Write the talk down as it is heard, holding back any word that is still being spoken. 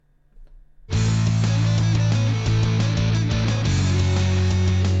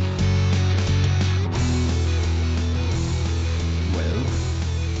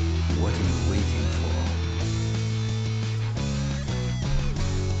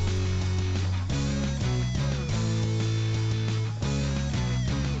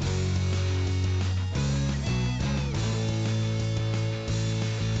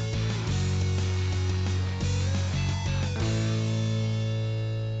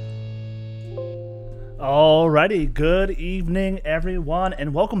Alrighty, good evening, everyone,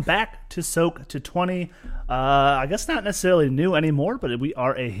 and welcome back to Soak to 20. I guess not necessarily new anymore, but we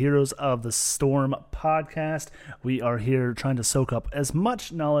are a Heroes of the Storm podcast. We are here trying to soak up as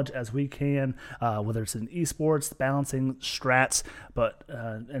much knowledge as we can, whether it's in esports, balancing strats,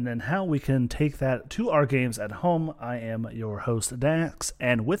 and then how we can take that to our games at home. I am your host, Dax,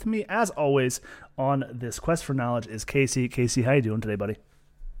 and with me, as always, on this quest for knowledge is Casey. Casey, how you doing today, buddy?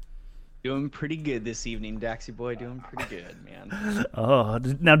 Doing pretty good this evening, Daxy boy. Doing pretty good, man. Oh,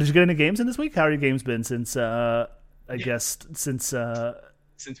 now did you get any games in this week? How are your games been since? I guess since.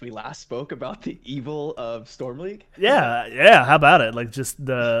 Since we last spoke about the evil of Storm League. Yeah. How about it? Like just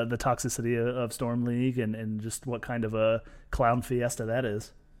the toxicity of Storm League and just what kind of a clown fiesta that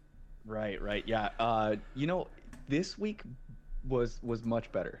is. Right. Yeah. This week was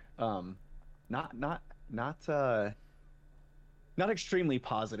much better. Not extremely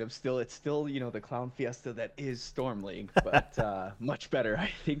positive. It's still the clown fiesta that is Storm League, but much better.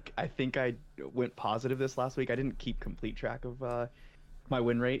 I think I went positive this last week. I didn't keep complete track of my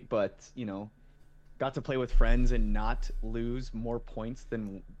win rate, but got to play with friends and not lose more points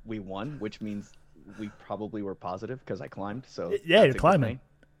than we won, which means we probably were positive because I climbed. So yeah, you're climbing.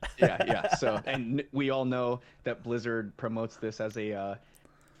 Yeah. So, and we all know that Blizzard promotes this as a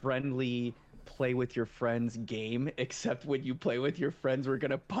friendly play with your friends game, except when you play with your friends, we're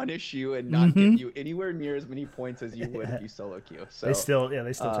gonna punish you and not give you anywhere near as many points as you would if you solo queue. So they still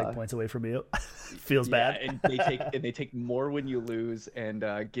take points away from you. Feels bad. And they take more when you lose and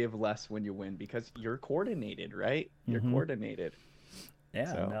give less when you win because you're coordinated, right? You're coordinated.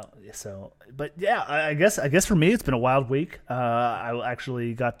 Yeah, but yeah, I guess for me it's been a wild week. I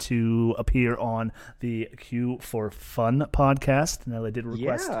actually got to appear on the Q for Fun podcast. Now they did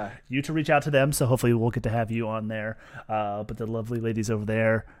request you to reach out to them, so hopefully we'll get to have you on there. But the lovely ladies over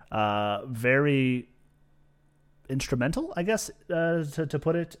there, very instrumental, I guess, to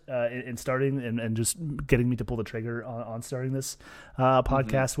put it, in starting and just getting me to pull the trigger on starting this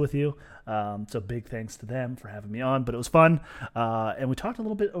podcast with you. So big thanks to them for having me on, but it was fun. And we talked a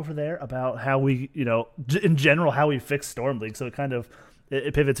little bit over there about how we, in general, how we fix Storm League. So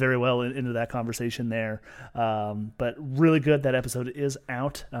it pivots very well into that conversation there. But really good. That episode is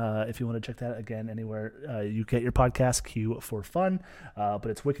out. If you want to check that again anywhere you get your podcast, Q for Fun. But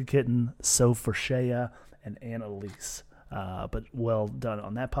it's Wicked Kitten, So for Shea, and Annalise. But well done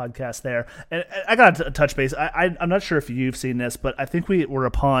on that podcast there. And I got to touch base. I'm not sure if you've seen this, but I think we were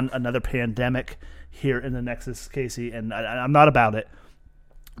upon another pandemic here in the Nexus, Casey, and I'm not about it.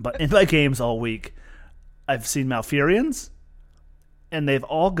 But in my games all week, I've seen Malfurions, and they've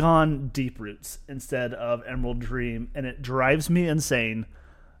all gone Deep Roots instead of Emerald Dream, and it drives me insane.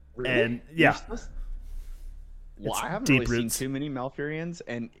 Really? And yeah. Well, I haven't really seen too many Malfurions,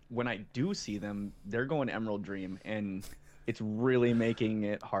 and when I do see them, they're going Emerald Dream, and it's really making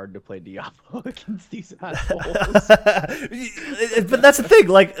it hard to play Diablo against these assholes. But that's the thing,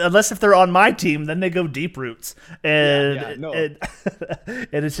 like, unless if they're on my team, then they go Deep Roots. And, and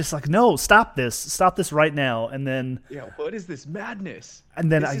it's just like, no, stop this right now. And then... Yeah, what is this madness?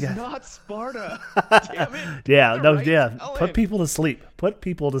 And then this is not Sparta. Damn it. Put people to sleep.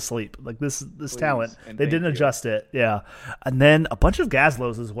 Like this Please. Talent. And they didn't adjust it. Yeah. And then a bunch of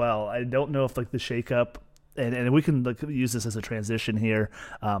Gazlos as well. I don't know if like the shakeup, and we can use this as a transition here,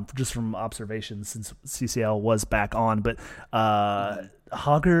 just from observations since CCL was back on. But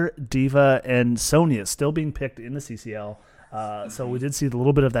Hogger, D.Va, and Sonya still being picked in the CCL. So we did see a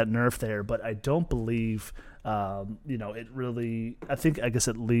little bit of that nerf there, but I don't believe, it really. I guess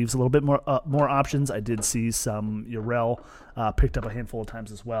it leaves a little bit more options. I did see some Yrel picked up a handful of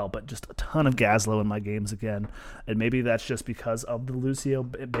times as well, but just a ton of Gazlo in my games again. And maybe that's just because of the Lucio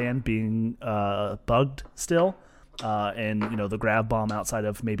ban being bugged still, and the grab bomb outside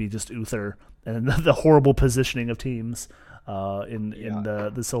of maybe just Uther and the horrible positioning of teams. In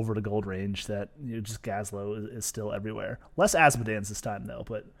the silver to gold range, that just Gazlo is still everywhere. Less Asmodeans this time though,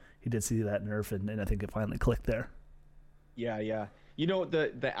 but he did see that nerf, and I think it finally clicked there. Yeah.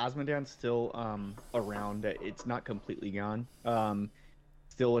 The Asmodean's still around. It's not completely gone.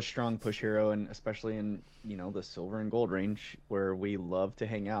 Still a strong push hero, and especially in the silver and gold range where we love to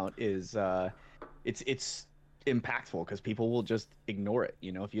hang out is it's impactful because people will just ignore it.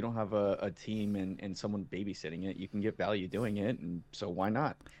 If you don't have a team and someone babysitting it, you can get value doing it, and so why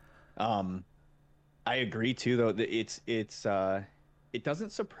not? I agree too, though, that it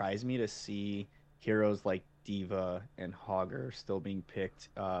doesn't surprise me to see heroes like D.Va and Hogger still being picked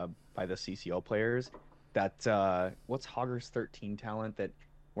by the CCL players. That what's Hogger's 13 talent that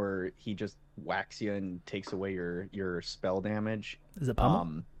where he just whacks you and takes away your spell damage? Is it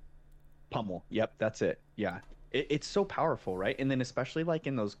Pummel? Pummel. Yep, that's it. Yeah, it's so powerful, right? And then especially like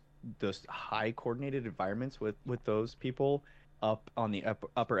in those high coordinated environments with those people up on the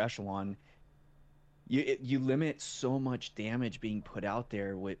upper echelon, you limit so much damage being put out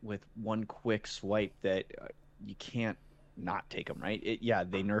there with one quick swipe that you can't not take him, right? Yeah,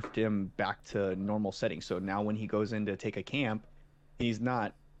 they nerfed him back to normal settings, so now when he goes in to take a camp, he's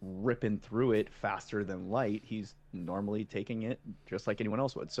not ripping through it faster than light. He's normally taking it just like anyone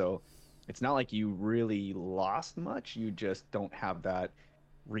else would. So it's not like you really lost much. You just don't have that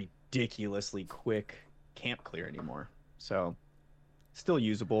ridiculously quick camp clear anymore. So still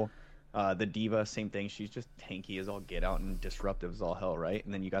usable. The D.Va, same thing. She's just tanky as all get out and disruptive as all hell, right?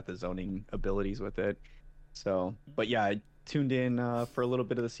 And then you got the zoning abilities with it. So, but yeah, I tuned in for a little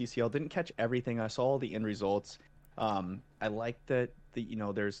bit of the CCL. Didn't catch everything. I saw all the end results. I like that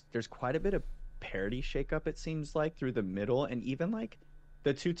there's quite a bit of parity shakeup, it seems like, through the middle, and even like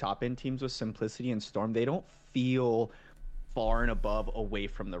the two top end teams with Simplicity and Storm, they don't feel far and above away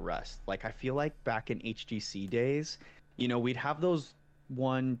from the rest. Like I feel like back in HGC days, we'd have those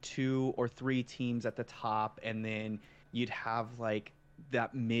 1, 2, or 3 teams at the top, and then you'd have like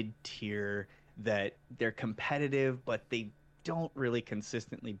that mid tier that they're competitive, but they don't really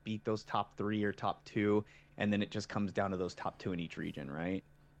consistently beat those top 3 or top 2, and then it just comes down to those top 2 in each region, right?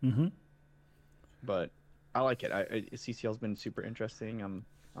 Mm-hmm. But I like it. CCL's been super interesting. I'm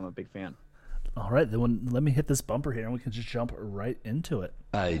a big fan. All right, then let me hit this bumper here, and we can just jump right into it.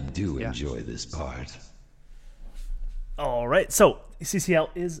 I do enjoy this part. All right, so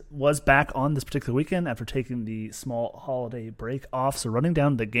CCL was back on this particular weekend after taking the small holiday break off. So running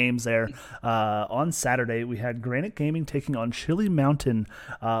down the games there, on Saturday we had Granite Gaming taking on Chili Mountain,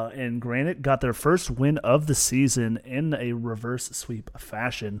 and Granite got their first win of the season in a reverse sweep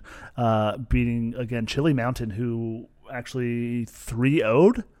fashion, beating again Chili Mountain, who actually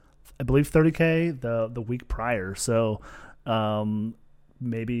 3-0'd, I believe, 30K the week prior. So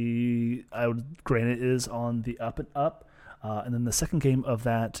maybe Granite is on the up and up. And then the second game of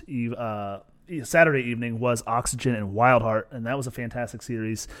that Saturday evening was Oxygen and Wildheart, and that was a fantastic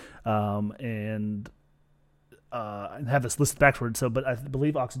series. And I have this listed backwards, but I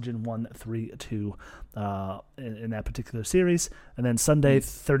believe Oxygen won 3-2 in that particular series. And then Sunday,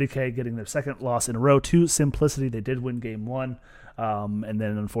 30K getting their second loss in a row to Simplicity. They did win game 1, and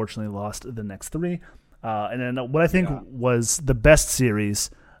then unfortunately lost the next 3. And then what I think was the best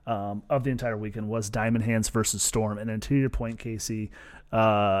series of the entire weekend was Diamond Hands versus Storm. And then to your point, Casey,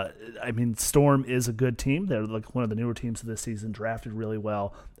 Storm is a good team. They're like one of the newer teams of this season, drafted really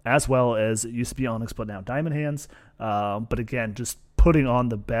well as it used to be Onyx, but now Diamond Hands. But again, just putting on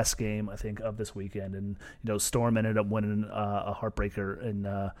the best game, I think, of this weekend. And, Storm ended up winning a heartbreaker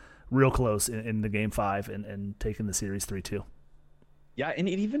and real close in the game 5 and taking the series 3-2. Yeah, and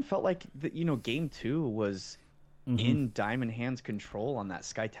it even felt like game 2 was in Diamond Hands control on that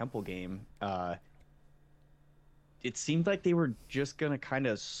Sky Temple game. It seemed like they were just gonna kind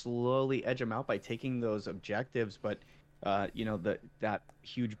of slowly edge them out by taking those objectives, but that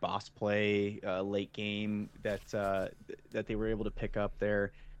huge boss play late game that they were able to pick up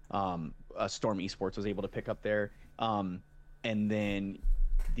there, Storm Esports was able to pick up there, and then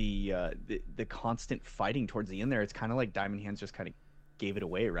the constant fighting towards the end there. It's kind of like Diamond Hands just kind of gave it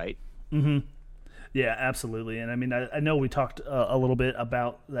away, right? Mm-hmm. Yeah, absolutely. And I know we talked a little bit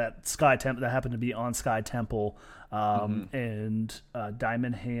about that Sky Temple that happened to be on Sky Temple, and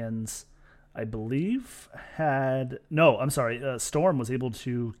Diamond Hands, I believe, Storm was able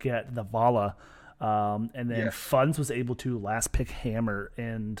to get the Vala, and then Funds was able to last pick Hammer,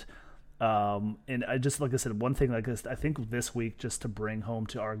 and I just, like I said, one thing, like I think this week, just to bring home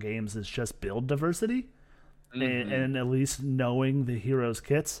to our games, is just build diversity, and at least knowing the heroes'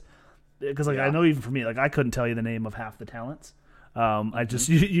 kits. Because I know even for me, I couldn't tell you the name of half the talents. I just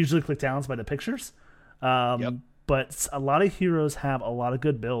usually click talents by the pictures. But a lot of heroes have a lot of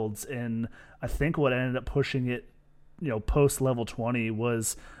good builds, and I think what ended up pushing it, post level 20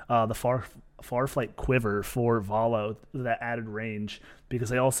 was the Farflight Quiver for Valo, that added range, because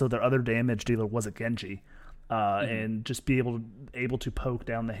their other damage dealer was a Genji, and just be able to poke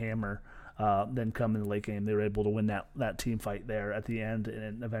down the hammer. Then come in the late game, they were able to win that team fight there at the end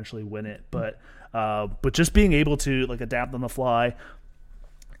and eventually win it. But just being able to adapt on the fly,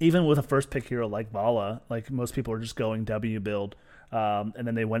 even with a first pick hero like Vala, most people are just going W build, and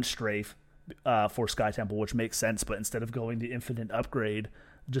then they went strafe for Sky Temple, which makes sense. But instead of going the infinite upgrade,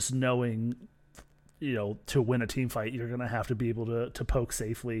 just knowing to win a team fight, you're gonna have to be able to poke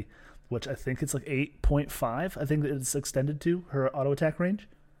safely, which I think it's 8.5. I think it's extended to her auto attack range.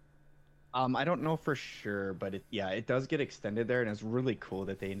 I don't know for sure, but it does get extended there, and it's really cool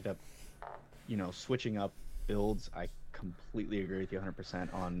that they end up, switching up builds. I completely agree with you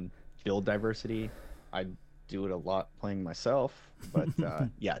 100% on build diversity. I do it a lot playing myself, but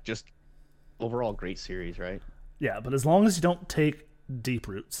just overall great series, right? Yeah, but as long as you don't take deep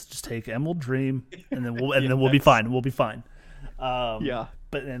roots, just take Emerald Dream, and then we'll be fine. We'll be fine.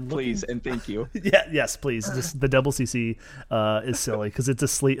 But then please and thank you. Yes, please. Just the double CC is silly because it's a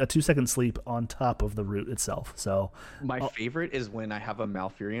 2-second sleep on top of the root itself. So my favorite is when I have a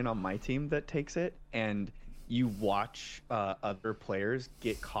Malfurion on my team that takes it, and you watch other players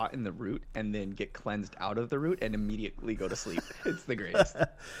get caught in the root and then get cleansed out of the root and immediately go to sleep. It's the greatest.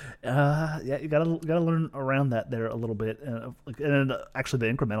 You gotta learn around that there a little bit, and actually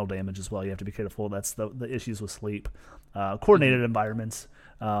the incremental damage as well. You have to be careful. That's the issues with sleep. Coordinated environments,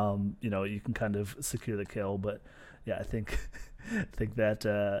 you can kind of secure the kill, but yeah, I think that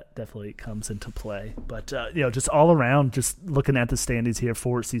definitely comes into play. But just all around, just looking at the standings here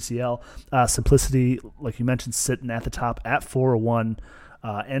for CCL, Simplicity, like you mentioned, sitting at the top at 4-1,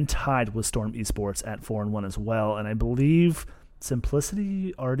 and tied with Storm Esports at 4-1 as well. And I believe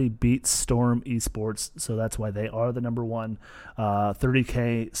Simplicity already beat Storm Esports, so that's why they are the number one.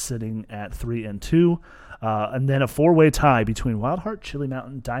 30K sitting at 3-2. And then a 4-way tie between Wildheart, Chili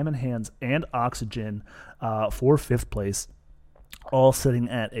Mountain, Diamond Hands, and Oxygen for 5th place, all sitting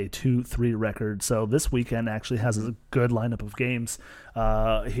at a 2-3 record. So this weekend actually has a good lineup of games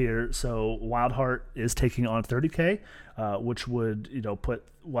here. So Wildheart is taking on 30K, which would put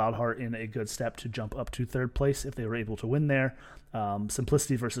Wildheart in a good step to jump up to 3rd place if they were able to win there.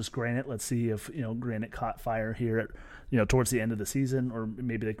 Simplicity versus Granite. Let's see if Granite caught fire here at towards the end of the season, or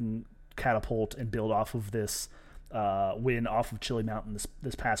maybe they can catapult and build off of this win off of Chili Mountain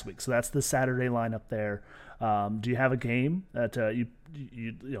this past week. So that's the Saturday lineup there. Do you have a game that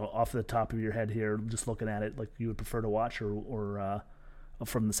you off the top of your head here, just looking at it, like you would prefer to watch, or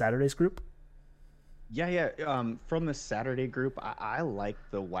from the Saturdays group? From the Saturday group, I like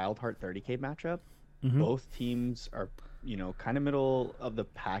the Wildheart 30K matchup. Mm-hmm. Both teams are kind of middle of the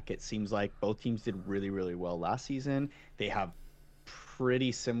pack. It seems like both teams did really, really well last season. They have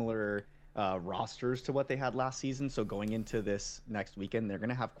pretty similar rosters to what they had last season, so going into this next weekend, they're going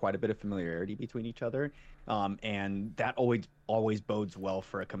to have quite a bit of familiarity between each other, and that always bodes well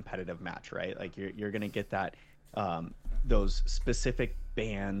for a competitive match, right? Like you're going to get that those specific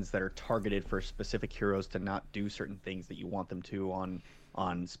bans that are targeted for specific heroes to not do certain things that you want them to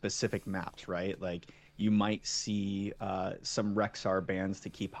on specific maps, right? Like you might see some Rexar bans to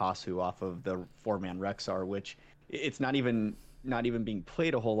keep Hasu off of the 4-man Rexar, which it's not even being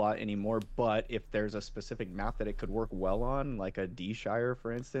played a whole lot anymore, but if there's a specific map that it could work well on, like a D-Shire,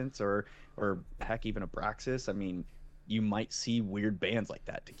 for instance, or heck, even a Braxis, I mean, you might see weird bans like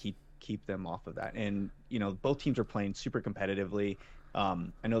that to keep them off of that. And, both teams are playing super competitively.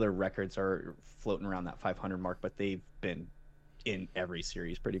 I know their records are floating around that 500 mark, but they've been in every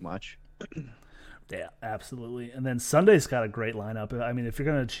series pretty much. Yeah, absolutely. And then Sunday's got a great lineup. I mean, if you're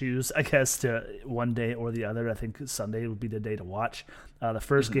going to choose, I guess, to one day or the other, I think Sunday would be the day to watch. The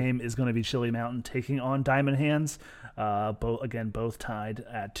first game is going to be Chili Mountain taking on Diamond Hands. Both tied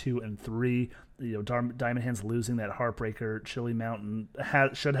at 2 and 3. Diamond Hands losing that heartbreaker. Chili Mountain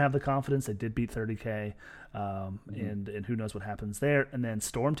should have the confidence. They did beat 30K, and who knows what happens there. And then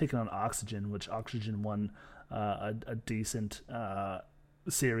Storm taking on Oxygen, which Oxygen won a decent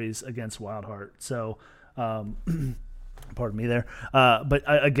series against Wildheart. So, pardon me there. But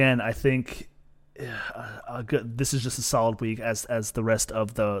I think this is just a solid week as the rest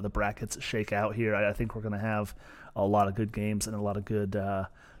of the brackets shake out here. I think we're going to have a lot of good games and a lot of good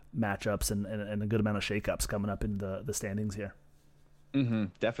matchups and a good amount of shakeups coming up in the standings here. Mm-hmm,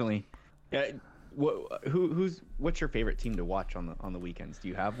 definitely. Yeah. What's your favorite team to watch on the weekends? Do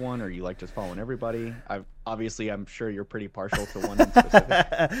you have one, or you like just following everybody? I'm sure you're pretty partial to one in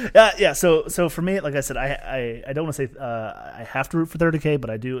specific. Yeah. So for me, like I said, I don't want to say I have to root for 30K, but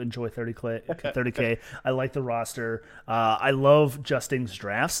I do enjoy 30K. I like the roster. I love Justing's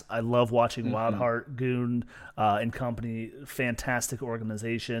drafts. I love watching Wildheart, Goon, and company. Fantastic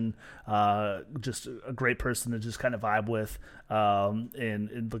organization. Just a great person to just kind of vibe with.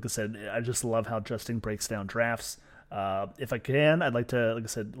 And like I said, I just love how Justing breaks down drafts. If I can, I'd like to, like I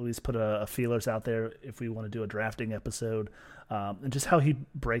said, at least put a feelers out there if we want to do a drafting episode, and just how he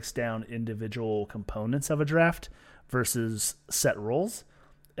breaks down individual components of a draft versus set roles.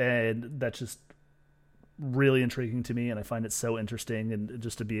 And that's just really intriguing to me, and I find it so interesting, and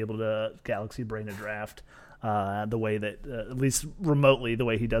just to be able to galaxy brain a draft the way that, at least remotely, the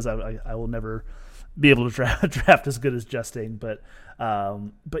way he does. I will never be able to draft as good as Justin. But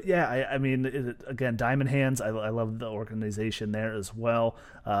yeah, I mean, again, Diamond Hands. I love the organization there as well.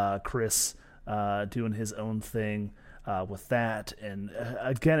 Chris doing his own thing with that, and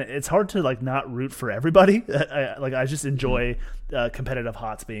again, it's hard to like not root for everybody. I just enjoy competitive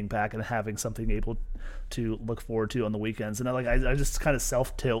HOTS being back and having something able to look forward to on the weekends. And I just kind of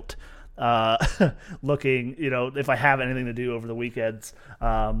self tilt. Looking, if I have anything to do over the weekends,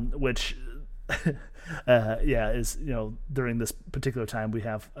 which is during this particular time we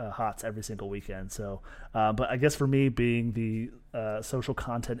have HOTS every single weekend. So, but I guess for me, being the social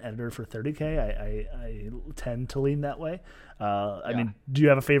content editor for 30K, I tend to lean that way. I mean, do you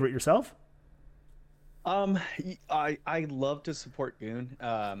have a favorite yourself? I love to support Goon.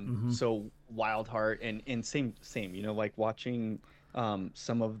 So Wildheart and same, like watching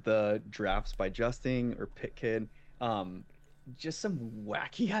some of the drafts by Justin or Pit Kid, just some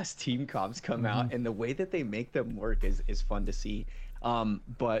wacky ass team comps come out, and the way that they make them work is fun to see.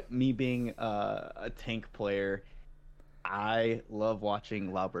 But me being a tank player, I love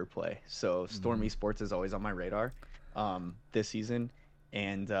watching Lauber play. So Storm Esports is always on my radar this season,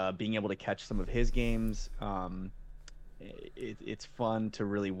 and being able to catch some of his games, it's fun to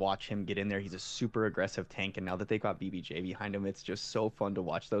really watch him get in there. He's a super aggressive tank, and now that they got BBJ behind him, it's just so fun to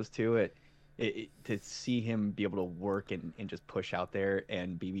watch those two. To see him be able to work and just push out there,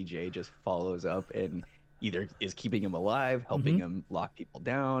 and BBJ just follows up and either is keeping him alive, helping him lock people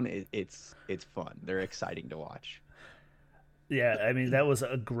down. It's fun. They're exciting to watch. Yeah, I mean, that was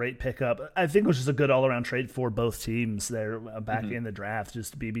a great pickup. I think it was just a good all-around trade for both teams there back in the draft.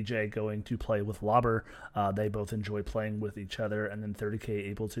 Just BBJ going to play with Lauber. They both enjoy playing with each other. And then 30K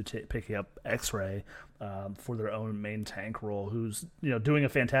able to pick up X-Ray for their own main tank role, who's doing a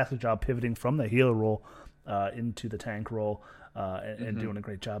fantastic job pivoting from the healer role into the tank role and doing a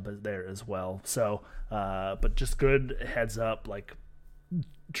great job there as well. So, but just good heads up, like,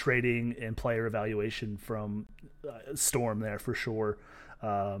 trading and player evaluation from Storm there for sure.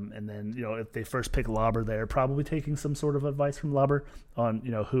 And then, if they first pick Lauber there, probably taking some sort of advice from Lauber on,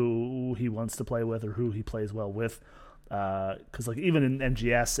 who he wants to play with or who he plays well with. Because like even in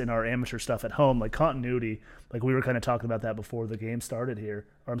MGS in our amateur stuff at home, like continuity, like we were kind of talking about that before the game started here,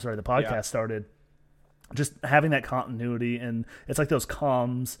 or I'm sorry, the podcast started. Just having that continuity, and it's like those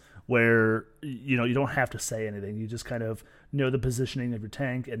comms where you don't have to say anything. You just kind of know the positioning of your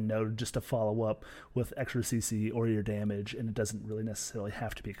tank and know just to follow up with extra CC or your damage, and it doesn't really necessarily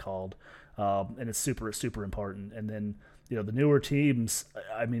have to be called. And it's super, super important. And then the newer teams,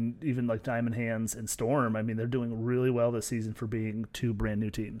 I mean, even like Diamond Hands and Storm, I mean, they're doing really well this season for being two brand new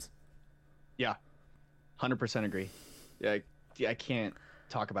teams. Yeah, 100% agree. I can't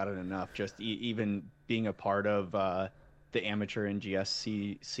talk about it enough. Just even being a part of the amateur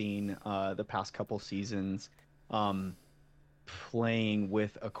NGS scene the past couple seasons, playing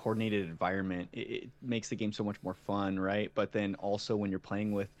with a coordinated environment, it makes the game so much more fun, right? But then also when you're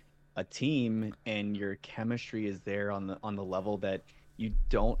playing with a team and your chemistry is there on the level that you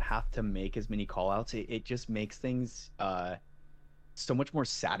don't have to make as many call outs, it just makes things so much more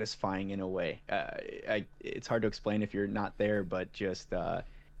satisfying in a way. It's hard to explain if you're not there, but just the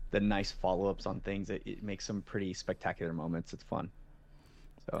nice follow-ups on things, it makes some pretty spectacular moments. It's fun.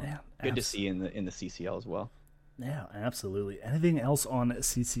 So good to see in the CCL as well. Yeah, absolutely. Anything else on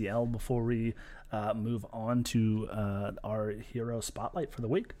CCL before we move on to our hero spotlight for the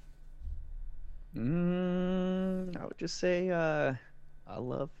week? I would just say I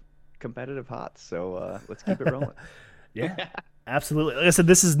love competitive HOTS, so let's keep it rolling. Yeah, absolutely. Like I said,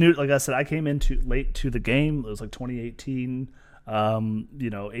 this is new. Like I said, I came in late to the game. It was like 2018.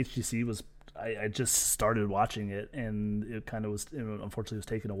 HGC was. I just started watching it, and it kind of was, unfortunately, was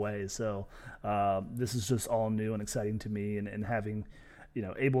taken away. So this is just all new and exciting to me, and having,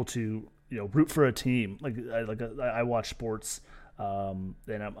 able to, root for a team. I watch sports, and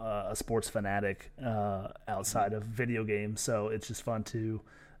I'm a sports fanatic outside of video games. So it's just fun to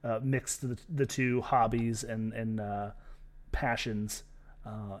mix the two hobbies and passions,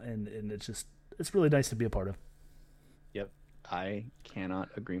 and it's really nice to be a part of. Yep, I cannot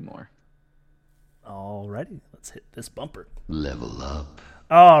agree more. Alrighty, let's hit this bumper. Level up.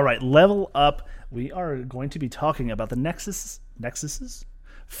 All right, level up. We are going to be talking about the Nexus's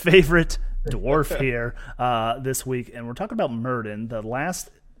favorite dwarf here this week, and we're talking about Murden, the last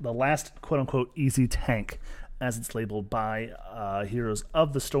quote unquote easy tank, as it's labeled by Heroes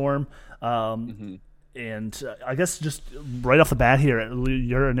of the Storm. And I guess just right off the bat here,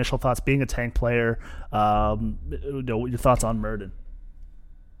 your initial thoughts being a tank player. Your thoughts on Murden?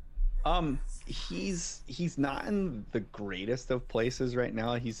 he's not in the greatest of places right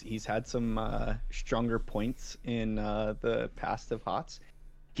now. He's had some stronger points in the past of HOTS.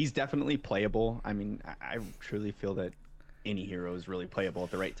 He's definitely playable. I mean, I truly feel that any hero is really playable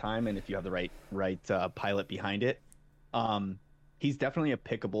at the right time, and if you have the right pilot behind it, he's definitely a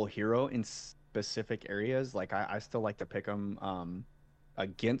pickable hero in specific areas. Like I still like to pick him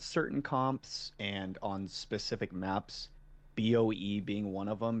against certain comps and on specific maps. BOE being one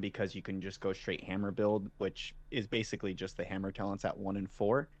of them, because you can just go straight hammer build, which is basically just the hammer talents at 1 and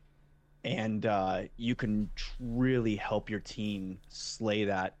 4, and you can really help your team slay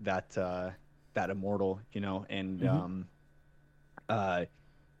that immortal, you know. And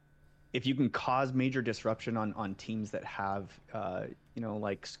if you can cause major disruption on teams that have you know,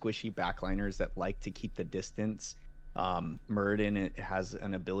 like squishy backliners that like to keep the distance, Muradin, it has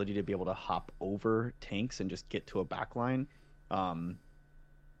an ability to be able to hop over tanks and just get to a backline.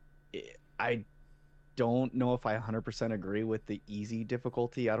 I don't know if I 100% agree with the easy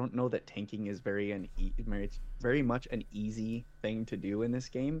difficulty. I don't know that tanking is it's very much an easy thing to do in this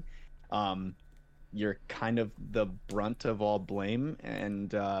game. You're kind of the brunt of all blame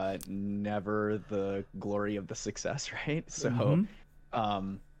and never the glory of the success, right? So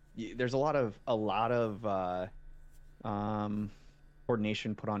there's a lot of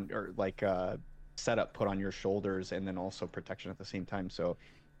coordination put on, or like setup put on your shoulders, and then also protection at the same time. So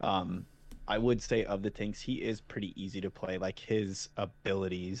I would say of the tanks, he is pretty easy to play. Like his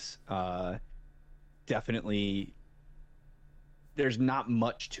abilities definitely, there's not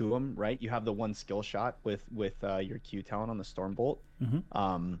much to him, right? You have the one skill shot with your Q talent on the Stormbolt.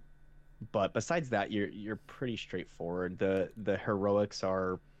 But besides that, you're pretty straightforward. The heroics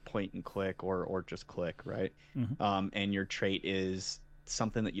are point and click or just click, right? And your trait is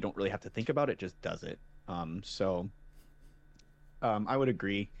something that you don't really have to think about. It just does it. So I would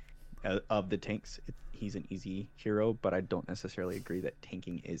agree, of the tanks, he's an easy hero, but I don't necessarily agree that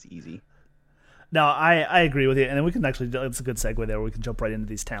tanking is easy. No, I agree with you, and then we can actually, it's a good segue there, we can jump right into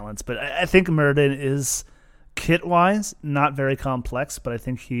these talents. But I think Muradin is, kit-wise, not very complex, but I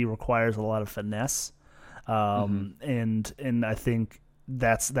think he requires a lot of finesse. And I think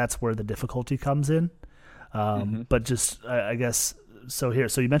that's where the difficulty comes in. But just, I guess, so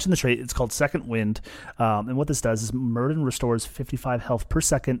you mentioned the trait. It's called Second Wind, and what this does is Muradin restores 55 health per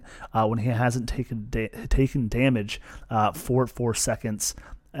second when he hasn't taken damage for 4 seconds.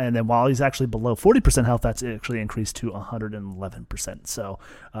 And then while he's actually below 40% health, that's actually increased to 111%. So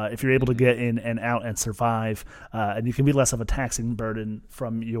if you're able to get in and out and survive, and you can be less of a taxing burden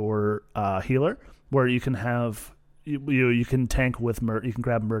from your healer, where you can have you can tank with you can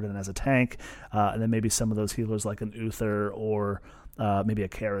grab Muradin as a tank, and then maybe some of those healers like an Uther or maybe a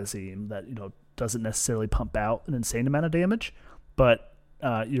Kharazim that doesn't necessarily pump out an insane amount of damage, but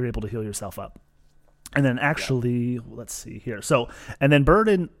you're able to heal yourself up. And then actually, let's see here. So, and then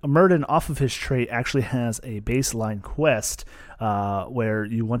Muradin off of his trait actually has a baseline quest where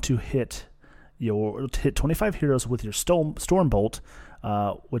you want to hit 25 heroes with your Stormbolt,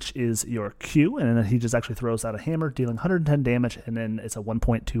 which is your Q, and then he just actually throws out a hammer, dealing 110 damage, and then it's a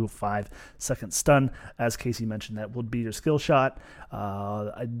 1.25 second stun. As Casey mentioned, that would be your skill shot.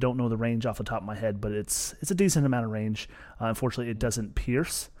 I don't know the range off the top of my head, but it's a decent amount of range. Unfortunately, it doesn't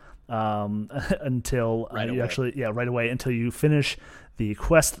pierce until right away until you finish the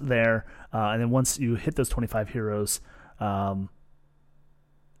quest there, and then once you hit those 25 heroes,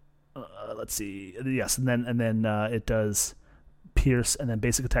 let's see, yes, and then it does pierce, and then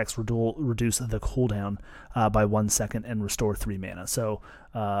basic attacks reduce the cooldown by 1 second and restore 3 mana. So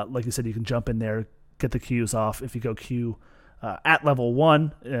like you said, you can jump in there, get the Qs off. If you go Q at level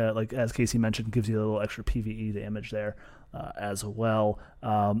 1, like as Casey mentioned, gives you a little extra PvE damage there as well.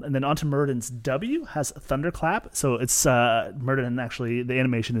 And then onto Muradin's W has Thunderclap. So it's Muradin, actually, the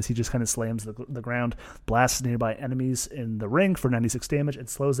animation is he just kind of slams the ground, blasts nearby enemies in the ring for 96 damage, and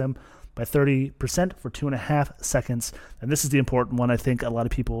slows them by 30% for 2.5 seconds. And this is the important one I think a lot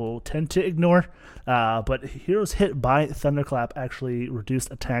of people tend to ignore. But heroes hit by Thunderclap actually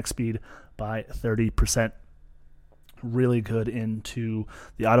reduced attack speed by 30%. Really good into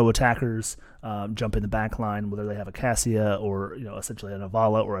the auto attackers, jump in the back line, whether they have a Cassia or essentially an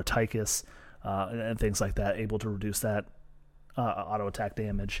Avala or a Tychus, and things like that. Able to reduce that auto attack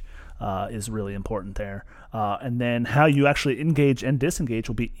damage is really important there. And then how you actually engage and disengage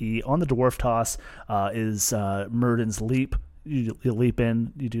will be E. On the Dwarf Toss is Muradin's Leap. you leap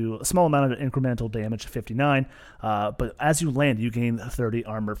in, you do a small amount of incremental damage, 59, but as you land, you gain 30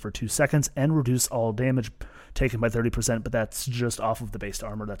 armor for 2 seconds and reduce all damage taken by 30%, but that's just off of the base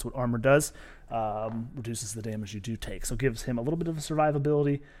armor. That's what armor does, reduces the damage you do take. So it gives him a little bit of a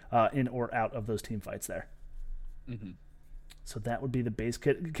survivability in or out of those team fights there. Mm-hmm. So that would be the base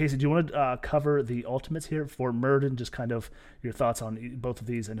kit. Casey, do you want to cover the ultimates here for Muradin? Just kind of your thoughts on both of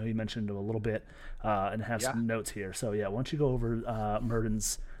these. I know you mentioned them a little bit and have some notes here. So, why don't you go over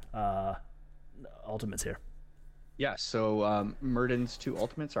Muradin's ultimates here? Yeah, so Muradin's 2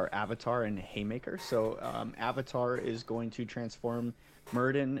 ultimates are Avatar and Haymaker. So Avatar is going to transform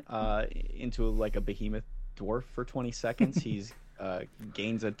Muradin into like a behemoth dwarf for 20 seconds. He's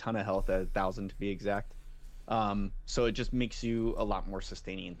gains a ton of health, 1,000 to be exact. So it just makes you a lot more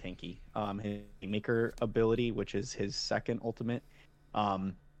sustaining and tanky. His Haymaker ability, which is his second ultimate,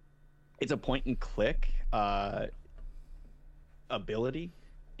 it's a point and click ability,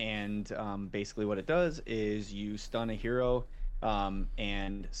 and basically what it does is you stun a hero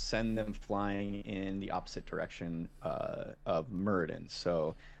and send them flying in the opposite direction of Muradin.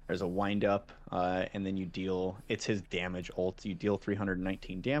 So there's a wind up, and then you deal, it's his damage ult, you deal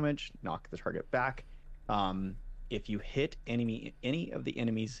 319 damage, knock the target back. If you hit any of the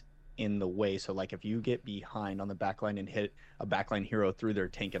enemies in the way, so like if you get behind on the backline and hit a backline hero through their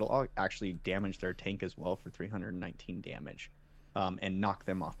tank, it'll actually damage their tank as well for 319 damage, and knock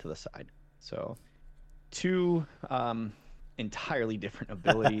them off to the side. So 2 entirely different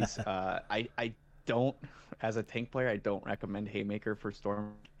abilities. I don't, as a tank player, I don't recommend Haymaker for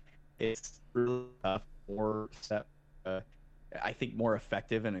Storm. It's really more set, I think more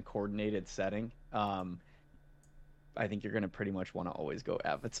effective in a coordinated setting. I think you're going to pretty much want to always go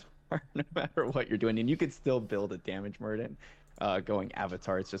Avatar no matter what you're doing. And you could still build a damage Muradin. Going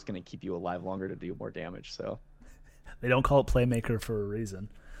Avatar, it's just going to keep you alive longer to do more damage. So they don't call it Playmaker for a reason.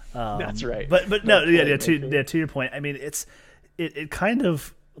 That's right. But no, to your point, I mean, it kind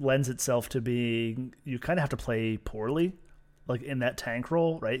of lends itself to being, you kind of have to play poorly, like in that tank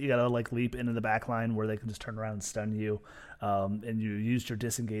role, right? You got to like leap into the back line where they can just turn around and stun you. And you used your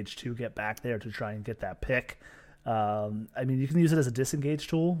disengage to get back there to try and get that pick. I mean, you can use it as a disengage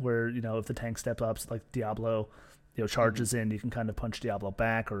tool where, if the tank steps up, like Diablo, charges in, you can kind of punch Diablo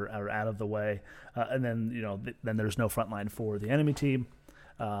back or out of the way. And then, then there's no front line for the enemy team.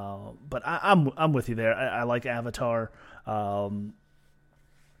 But I'm with you there. I like Avatar. But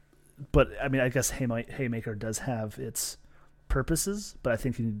I mean, I guess Haymaker does have its purposes, but I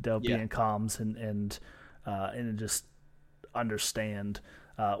think you need to be in comms and just understand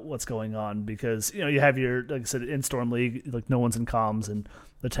what's going on, because you have your, like I said, in Storm League, like no one's in comms, and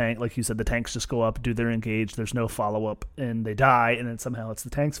the tank, like you said, the tanks just go up, do their engage, there's no follow-up, and they die, and then somehow it's the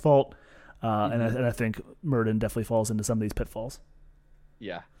tank's fault. And I think Muradin definitely falls into some of these pitfalls.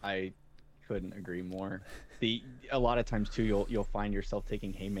 Yeah, I couldn't agree more. A lot of times too, you'll find yourself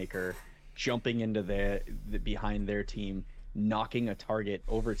taking Haymaker, jumping into the behind their team, knocking a target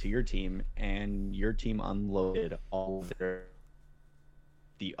over to your team, and your team unloaded all of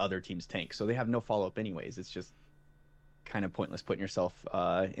the other team's tank, so they have no follow-up anyways. It's just kind of pointless putting yourself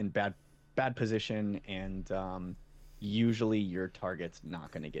in bad position, and usually your target's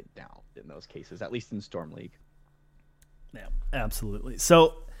not going to get down in those cases, at least in Storm League. Yeah, absolutely.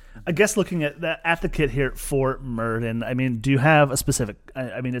 So I guess looking at the kit here for Muradin, I mean, do you have a specific,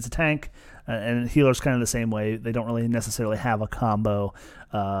 I mean, it's a tank, and healer's kind of the same way. They don't really necessarily have a combo,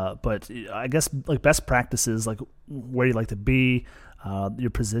 but I guess like best practices, like where you like to be, your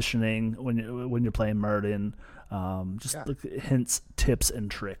positioning when you're playing Muradin, like hints, tips, and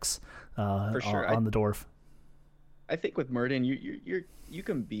tricks for sure on the dwarf. I think with Muradin, you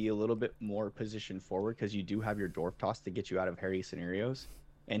can be a little bit more position forward because you do have your dwarf toss to get you out of hairy scenarios.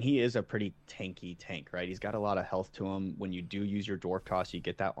 And he is a pretty tanky tank, right? He's got a lot of health to him. When you do use your dwarf toss, you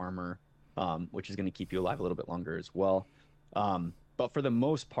get that armor, which is going to keep you alive a little bit longer as well. But for the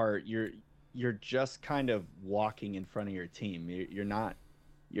most part, you're just kind of walking in front of your team. You're not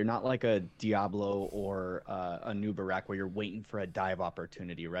like a Diablo or a New Barak where you're waiting for a dive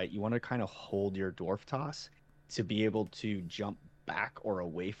opportunity, right? You want to kind of hold your dwarf toss to be able to jump back or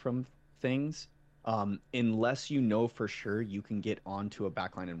away from things. Unless you know for sure you can get onto a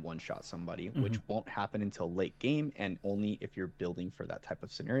backline and one-shot somebody, which won't happen until late game, and only if you're building for that type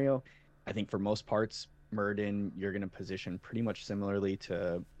of scenario. I think for most parts, Muradin, you're going to position pretty much similarly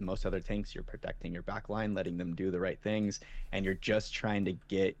to most other tanks. You're protecting your backline, letting them do the right things, and you're just trying to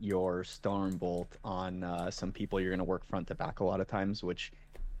get your Stormbolt on some people. You're going to work front to back a lot of times, which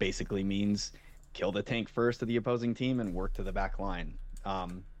basically means kill the tank first of the opposing team and work to the back line.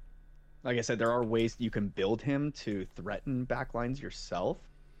 like I said, there are ways you can build him to threaten backlines yourself.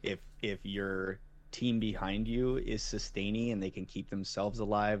 If your team behind you is sustaining and they can keep themselves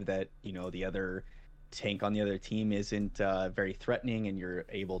alive, that the other tank on the other team isn't very threatening, and you're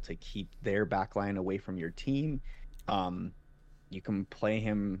able to keep their backline away from your team. You can play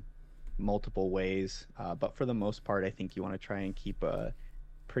him multiple ways, but for the most part, I think you want to try and keep a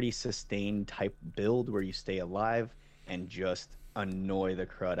pretty sustained type build where you stay alive and just annoy the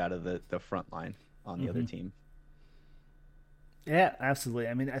crud out of the front line on the other team. Yeah, absolutely.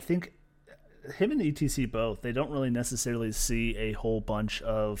 I mean, I think him and ETC both, they don't really necessarily see a whole bunch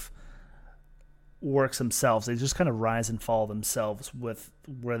of works themselves. They just kind of rise and fall themselves with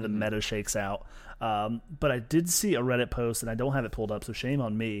where the meta shakes out. But I did see a Reddit post, and I don't have it pulled up, so shame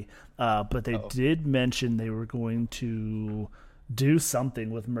on me. But they did mention they were going to do something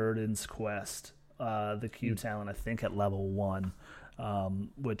with Murden's quest, the Q talent, I think at level 1,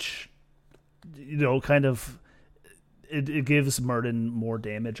 which, kind of, it gives Murden more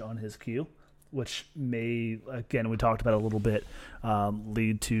damage on his Q, which may, again, we talked about a little bit,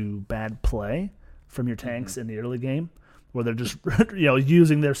 lead to bad play from your tanks in the early game, where they're just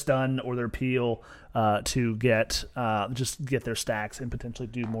using their stun or their peel to get their stacks and potentially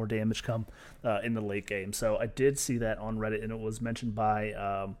do more damage come in the late game. So I did see that on Reddit, and it was mentioned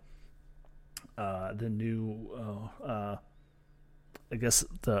by the new I guess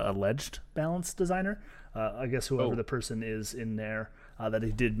the alleged balance designer. I guess whoever the person is in there, that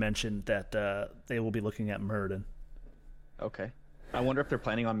he did mention that they will be looking at Murden. Okay. I wonder if they're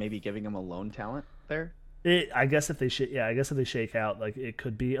planning on maybe giving him a lone talent there. I guess if they shake out, like, it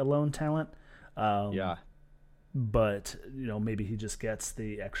could be a lone talent. Yeah. But maybe he just gets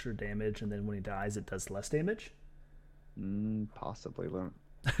the extra damage, and then when he dies, it does less damage. Possibly.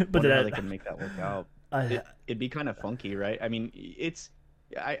 But then how they can make that work out. It'd be kind of funky, right? I mean, it's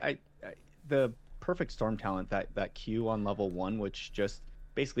the perfect storm talent, that Q on level 1, which just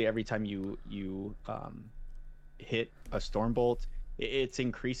basically every time you hit a storm bolt, it's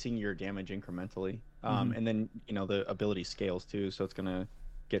increasing your damage incrementally. And then the ability scales too, so it's gonna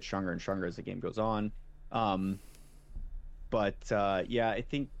get stronger and stronger as the game goes on. But I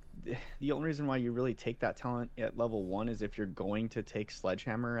think the only reason why you really take that talent at level 1 is if you're going to take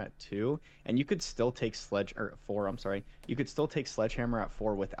Sledgehammer at 2, and you could still take 4. I'm sorry, you could still take Sledgehammer at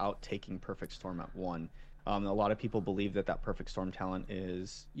 4 without taking Perfect Storm at 1. A lot of people believe that Perfect Storm talent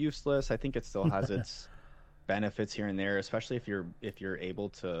is useless. I think it still has its benefits here and there, especially if you're able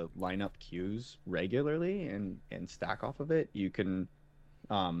to line up Qs regularly and stack off of it. You can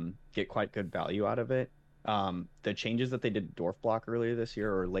get quite good value out of it. The changes that they did Dwarf Block earlier this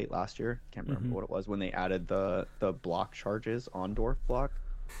year or late last year, can't remember what it was, when they added the block charges on Dwarf Block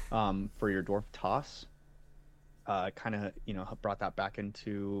for your Dwarf Toss, kind of brought that back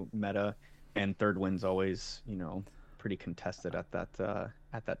into meta, and third wind's always pretty contested at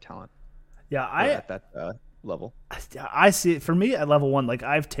that talent. Yeah, at that level. I see it for me at level 1. Like,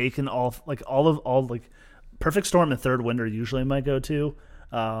 I've taken all Perfect Storm and Third Wind are usually my go-to.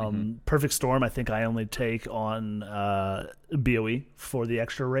 Perfect Storm, I think I only take on BOE for the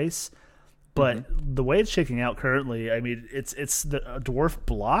extra race, but the way it's shaking out currently, I mean, it's the Dwarf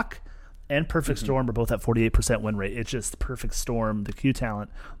Block and Perfect Storm are both at 48% win rate. It's just Perfect Storm, the Q talent,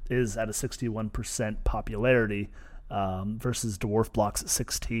 is at a 61% popularity versus Dwarf Block's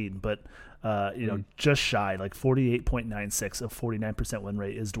 16, but just shy, like 48.96 of 49% win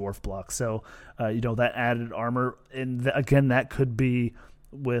rate is Dwarf Block. So that added armor, and again, that could be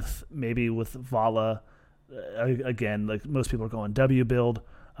with Vala. Again, like, most people are going W build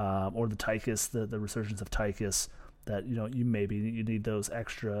or the Tychus, the resurgence of Tychus, that you need those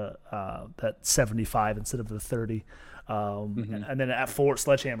extra that 75 instead of the 30. And then at 4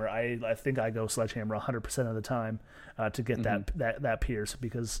 Sledgehammer, I think I go Sledgehammer 100% of the time to get that pierce,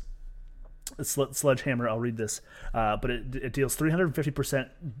 because Sledgehammer, I'll read this, but it deals 350%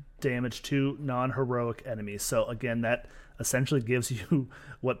 damage to non-heroic enemies. So again, that essentially gives you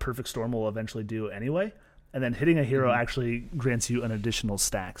what Perfect Storm will eventually do anyway. And then hitting a hero actually grants you an additional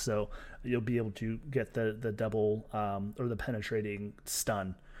stack. So you'll be able to get the double or the penetrating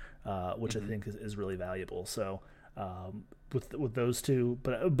stun, which I think is really valuable. So with those two,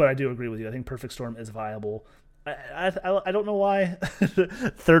 but I do agree with you. I think Perfect Storm is viable. I don't know why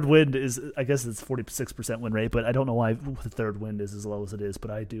Third Wind is, I guess it's 46% win rate, but I don't know why Third Wind is as low as it is,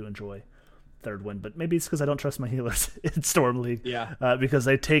 but I do enjoy Third Wind. But maybe it's because I don't trust my healers in Storm League. Yeah. Because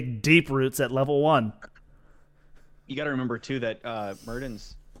they take deep roots at level 1. You got to remember too that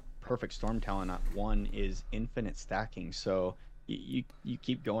Murden's Perfect Storm talent at 1 is infinite stacking, so you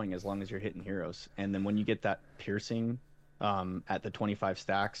keep going as long as you're hitting heroes, and then when you get that piercing at the 25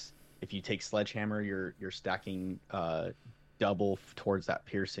 stacks, If you take Sledgehammer, you're stacking double towards that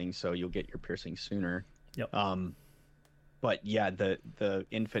piercing, so you'll get your piercing sooner. Yep. But yeah, the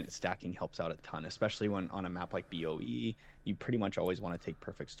infinite stacking helps out a ton, especially when on a map like BOE, you pretty much always want to take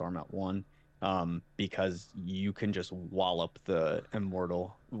Perfect Storm at 1, because you can just wallop the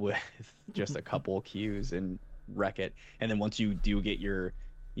Immortal with just a couple Qs and wreck it. And then once you do get your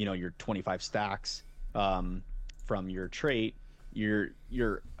 25 stacks from your trait, you're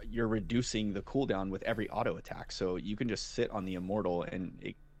reducing the cooldown with every auto attack. So you can just sit on the Immortal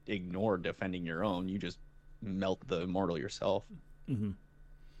and ignore defending your own. You just melt the Immortal yourself.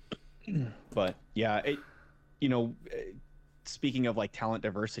 But yeah, speaking of like talent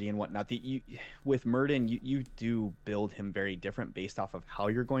diversity and whatnot, with Murden, you do build him very different based off of how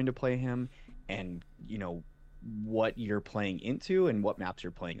you're going to play him, and what you're playing into and what maps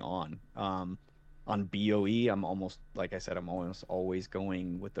you're playing on. On BOE, I'm almost always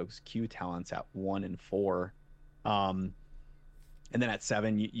going with those Q talents at 1 and 4. And then at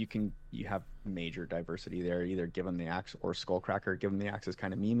 7, you have major diversity there. Either give him the axe or Skullcracker. Give him the axe is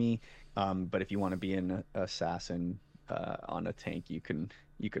kind of memey, but if you want to be an assassin on a tank, you can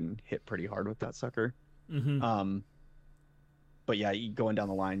hit pretty hard with that sucker. But yeah, going down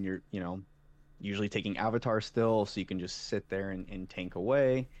the line, you're usually taking Avatar still, so you can just sit there and tank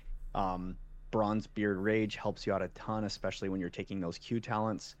away. Bronzebeard Rage helps you out a ton, especially when you're taking those Q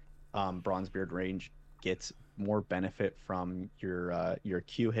talents. Bronzebeard Rage gets more benefit from your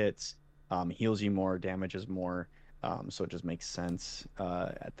Q hits, heals you more, damages more, so it just makes sense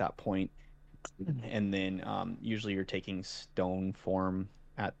at that point. And then usually you're taking Stone Form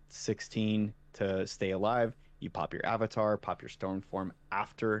at 16 to stay alive. You pop your Avatar, pop your Stone Form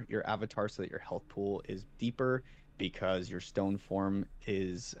after your Avatar so that your health pool is deeper, because your Stone Form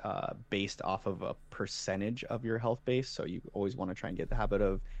is based off of a percentage of your health base. So you always want to try and get the habit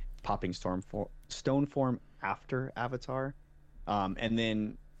of popping Stone Form after Avatar. And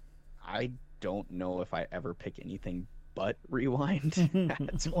then I don't know if I ever pick anything but Rewind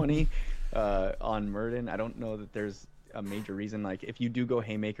at 20 on Murden. I don't know that there's a major reason. Like, if you do go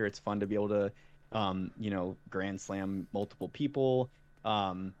Haymaker, it's fun to be able to Grand Slam multiple people.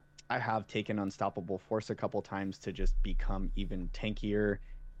 I have taken Unstoppable Force a couple times to just become even tankier,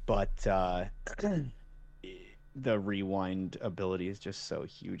 but the Rewind ability is just so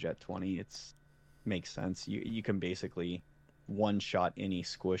huge at 20. It's makes sense. You can basically one shot any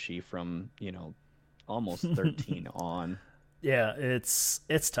squishy from almost 13 on. Yeah, it's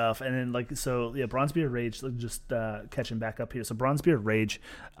tough. And then Bronzebeard Rage, just catching back up here. So Bronzebeard Rage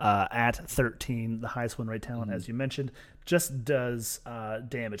at 13, the highest win rate talent, as you mentioned, just does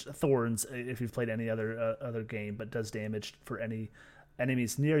damage. Thorns, if you've played any other game, but does damage for any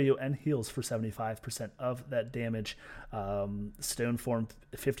enemies near you and heals for 75% of that damage. Stone Form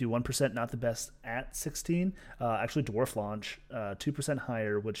 51%, not the best at 16. Actually, Dwarf Launch 2%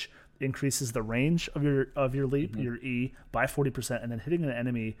 higher, which increases the range of your leap, your E, by 40%, and then hitting an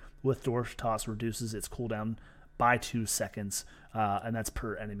enemy with Dwarf Toss reduces its cooldown by 2 seconds, and that's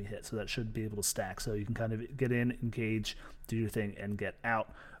per enemy hit. So that should be able to stack. So you can kind of get in, engage, do your thing, and get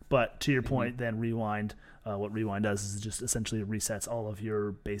out. But to your point, then Rewind, what Rewind does is just essentially resets all of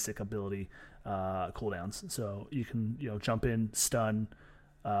your basic ability cooldowns. So you can jump in, stun,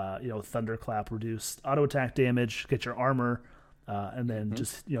 Thunderclap, reduce auto attack damage, get your armor, and then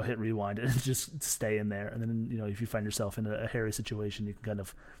just hit Rewind and just stay in there. And then if you find yourself in a hairy situation, you can kind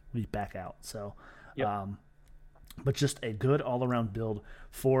of leap back out. So, but just a good all around build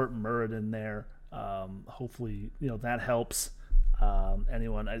for Muradin there. Hopefully that helps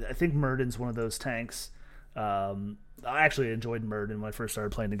anyone. I think Murden's one of those tanks. I actually enjoyed Murden when I first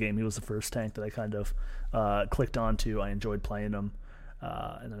started playing the game. He was the first tank that I kind of clicked onto. I enjoyed playing him.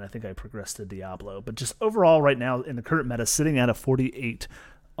 And then I think I progressed to Diablo. But just overall right now in the current meta, sitting at a 48,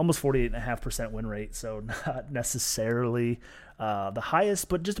 almost 48.5% win rate. So not necessarily the highest,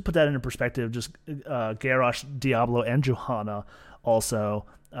 but just to put that into perspective, just Garrosh, Diablo, and Johanna also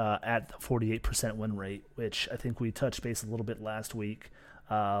at 48% win rate, which I think we touched base a little bit last week,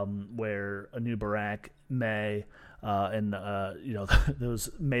 where Anu Barak, May, and those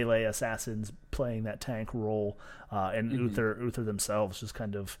melee assassins playing that tank role, and Uther themselves just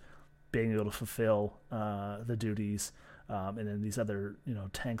kind of being able to fulfill the duties, and then these other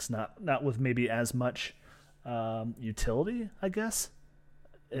tanks not with maybe as much utility, I guess.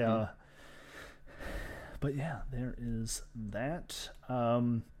 But yeah, there is that.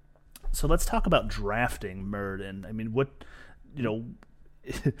 So let's talk about drafting Murden. I mean,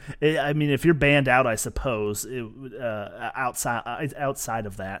 if you're banned out, I suppose outside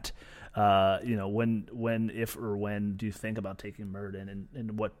of that, when do you think about taking Murden,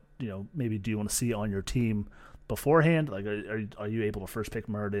 and what maybe do you want to see on your team beforehand? Like, are you able to first pick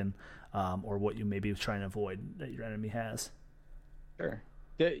Muradin, or what you maybe trying to avoid that your enemy has? Sure.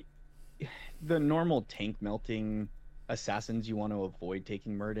 The normal tank melting assassins you want to avoid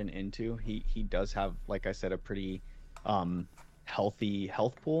taking Muradin into. He does have, like I said, a pretty healthy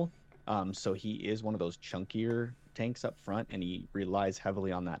health pool. So he is one of those chunkier tanks up front, and he relies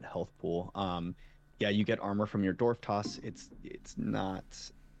heavily on that health pool. Yeah, you get armor from your Dwarf Toss. It's not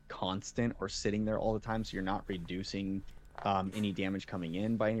constant or sitting there all the time, so you're not reducing any damage coming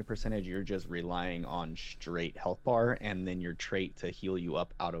in by any percentage. You're just relying on straight health bar and then your trait to heal you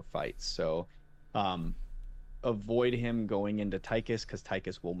up out of fights. So avoid him going into Tychus, because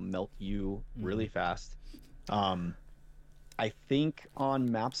Tychus will melt you really fast. I think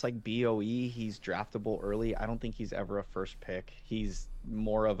on maps like BOE, he's draftable early. I don't think he's ever a first pick. He's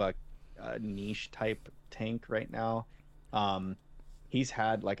more of a niche type tank right now. He's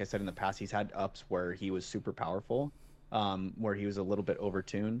had, like I said in the past, he's had ups where he was super powerful, where he was a little bit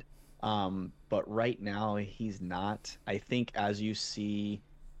overtuned. But right now he's not. I think as you see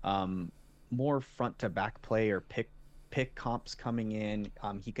more front to back play or pick comps coming in,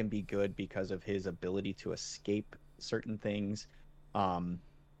 he can be good because of his ability to escape certain things.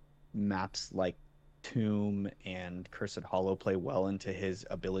 Maps like Tomb and Cursed Hollow play well into his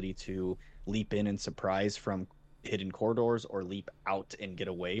ability to leap in and surprise from hidden corridors, or leap out and get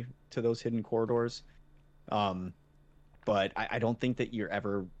away to those hidden corridors. But I don't think that you're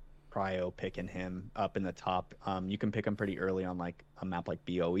ever prio picking him up in the top. You can pick him pretty early on like a map like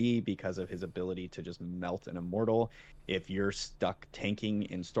BOE because of his ability to just melt an immortal. If you're stuck tanking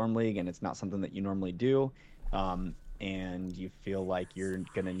in Storm League and it's not something that you normally do, and you feel like you're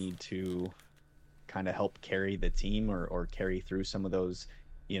going to need to kind of help carry the team or carry through some of those,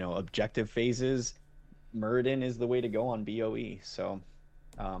 objective phases, Muradin is the way to go on BOE. So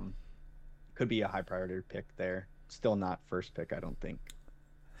could be a high priority pick there. Still not first pick, I don't think.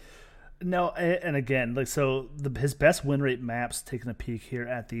 No, and again, his best win rate maps, taking a peek here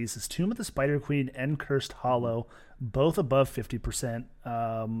at these, is Tomb of the Spider Queen and Cursed Hollow, both above 50%,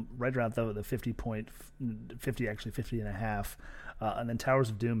 right around the 50, actually 50.5. And then Towers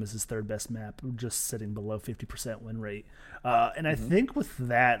of Doom is his third best map, just sitting below 50% win rate. And I think with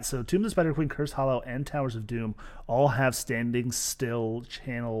that, so Tomb of the Spider Queen, Cursed Hollow, and Towers of Doom all have standing still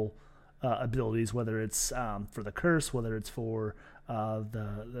channel abilities, whether it's for the curse, whether it's for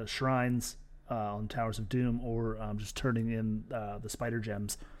the shrines on Towers of Doom, or just turning in the spider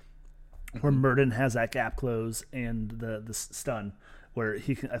gems, where Muradin has that gap close and the stun, where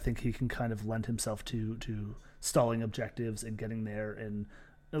I think he can kind of lend himself to stalling objectives and getting there, and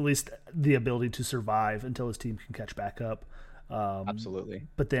at least the ability to survive until his team can catch back up. Absolutely.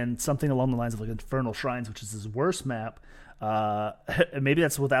 But then something along the lines of like Infernal Shrines, which is his worst map, and maybe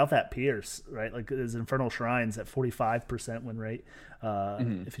that's without that Pierce, right? Like his Infernal Shrines at 45% win rate.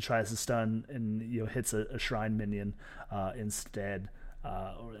 If he tries to stun and hits a shrine minion instead.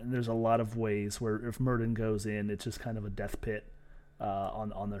 And there's a lot of ways where if Muradin goes in, it's just kind of a death pit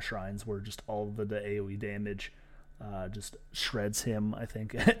on the shrines, where just all of the AoE damage just shreds him, I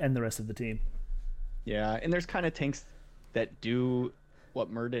think, and the rest of the team. Yeah, and there's kind of tanks that do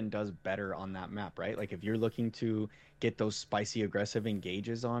what Muradin does better on that map, right? Like if you're looking to get those spicy aggressive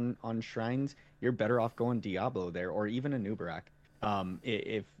engages on shrines, you're better off going Diablo there, or even a Nubarak.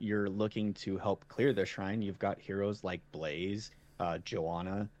 If you're looking to help clear the shrine, you've got heroes like Blaze,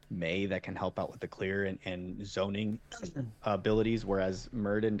 Joanna, May that can help out with the clear and zoning abilities, whereas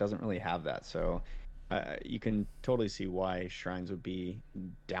Muradin doesn't really have that. So you can totally see why shrines would be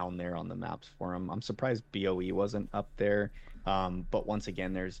down there on the maps for him. I'm surprised BOE wasn't up there. But once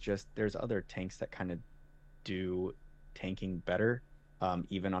again, there's other tanks that kind of do tanking better,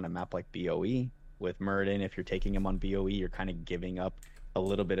 even on a map like BOE. With Muradin, if you're taking him on BOE, you're kind of giving up a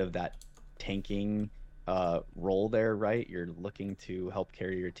little bit of that tanking role there, right? You're looking to help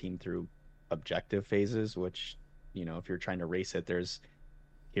carry your team through objective phases, which, if you're trying to race it, there's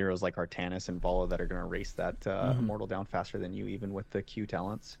heroes like Artanis and Vala that are going to race that immortal down faster than you, even with the Q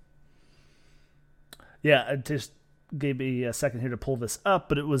talents. Yeah, it just gave me a second here to pull this up,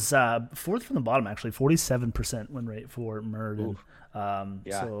 but it was fourth from the bottom, actually, 47% win rate for Muradin.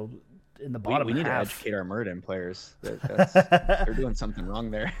 So in the bottom we need half, to educate our Muradin players. They're doing something wrong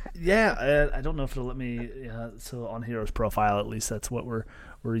there. Yeah, I don't know if it'll let me. So on Heroes Profile, at least that's what we're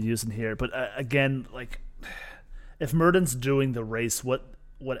using here. But again, like if Muradin's doing the race, what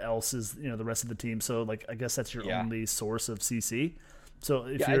else is the rest of the team? So like I guess that's your only source of CC. So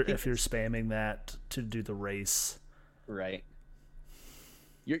if you're spamming that to do the race, right?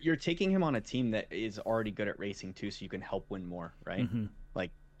 You're taking him on a team that is already good at racing too, so you can help win more, right?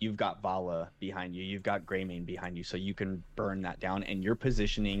 Like you've got Vala behind you, you've got Greymane behind you, so you can burn that down, and you're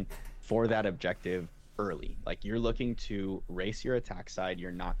positioning for that objective early. Like, you're looking to race your attack side.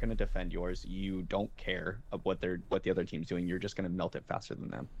 You're not going to defend yours. You don't care of what the other team's doing. You're just going to melt it faster than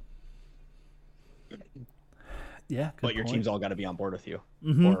them. Yeah, but your team's all got to be on board with you,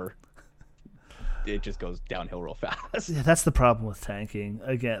 or it just goes downhill real fast. Yeah, that's the problem with tanking.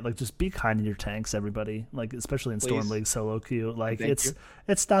 Again, like, just be kind to your tanks, everybody. Like, especially in Storm League solo queue. Like, it's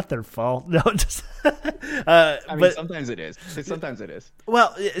not their fault. No, just. I mean, sometimes it is. Sometimes it is.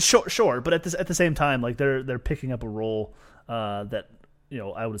 Well, sure, but at the same time, like, they're picking up a role that, you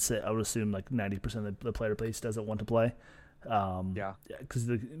know, I would assume like 90% of the player base doesn't want to play. Because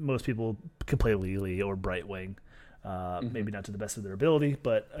most people can play Lili or Brightwing. Maybe not to the best of their ability,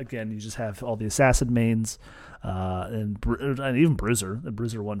 but again, you just have all the assassin mains and even Bruiser, the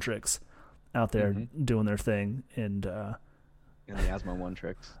Bruiser one tricks out there doing their thing, and the Asmo one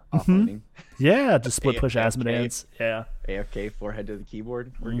tricks offlaning. Yeah, just split push Asmodeans. Yeah, AFK forehead to the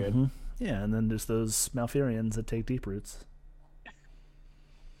keyboard. We're good. Yeah, and then there's those Malfurions that take deep roots.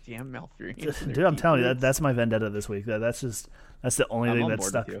 Damn Malfurions. Dude, I'm telling you, that's my vendetta this week. That's the only thing that's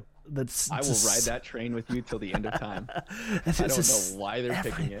stuck. I will ride that train with you till the end of time. I don't know why they're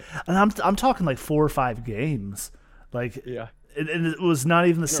picking it. And I'm talking like 4 or 5 games. Like, yeah. And it was not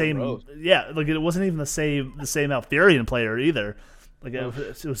even the same. Yeah, like, it wasn't even the same Malfurion player either. Like,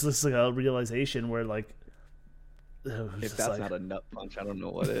 it was just like a realization where, like, if that's not a nut punch, I don't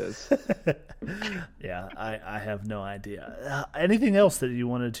know what is. Yeah, I have no idea. Anything else that you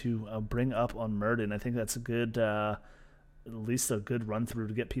wanted to bring up on Murden? I think that's a good, at least a good run through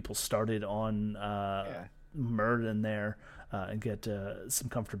to get people started on Murden there and get some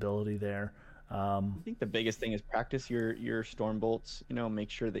comfortability there. I think the biggest thing is practice your storm bolts. You know,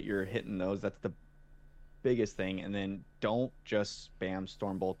 make sure that you're hitting those. That's the biggest thing, and then don't just spam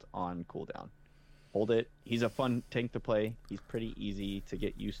storm bolt on cooldown. Hold it. He's a fun tank to play. He's pretty easy to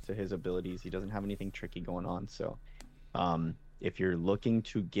get used to his abilities. He doesn't have anything tricky going on. So if you're looking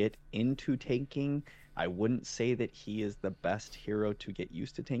to get into tanking, I wouldn't say that he is the best hero to get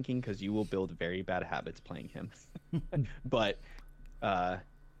used to tanking, because you will build very bad habits playing him. But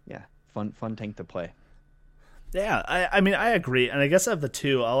yeah, fun tank to play. Yeah, I mean, I agree, and I guess of the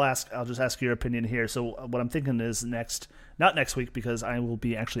two, I'll just ask your opinion here. So what I'm thinking is not next week, because I will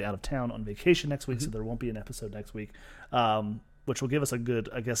be actually out of town on vacation next week, so there won't be an episode next week, which will give us a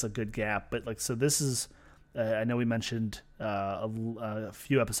good gap. But like, so this is, I know we mentioned a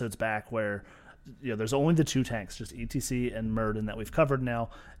few episodes back where, you know, there's only the 2 tanks, just ETC and Murden, that we've covered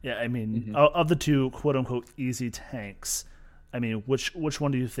now. Yeah, I mean, of the 2 quote unquote easy tanks, I mean, which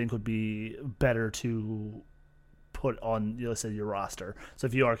one do you think would be better to put on, you know, say, your roster? So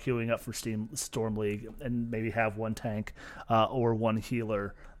if you are queuing up for Storm League and maybe have 1 tank or 1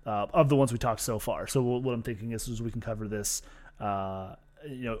 healer of the ones we talked so far. So what I'm thinking is we can cover this, you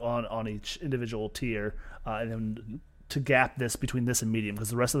know, on each individual tier, and then to gap this between this and medium, because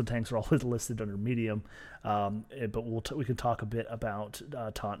the rest of the tanks are all listed under medium. But we can talk a bit about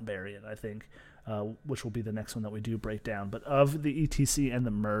Taunt Variant, I think. Which will be the next one that we do break down. But of the ETC and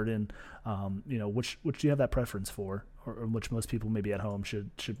the Murden, you know, which do you have that preference for, or which most people maybe at home should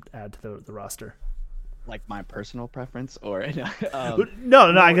add to the roster? Like, my personal preference, or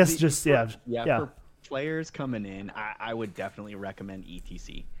no, I guess just yeah. For players coming in, I would definitely recommend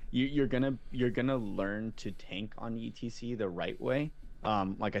ETC. You're gonna learn to tank on ETC the right way.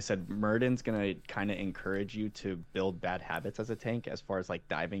 Like I said, Murden's gonna kind of encourage you to build bad habits as a tank, as far as like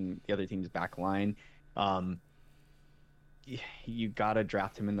diving the other team's back line. You gotta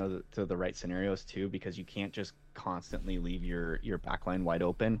draft him into the right scenarios too, because you can't just constantly leave your back line wide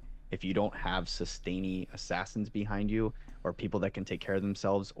open. If you don't have sustaining assassins behind you, or people that can take care of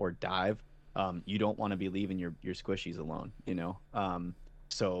themselves or dive, you don't want to be leaving your squishies alone, you know.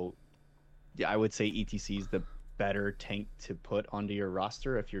 So yeah, I would say ETC is the better tank to put onto your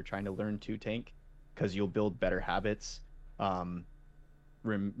roster if you're trying to learn to tank, because you'll build better habits.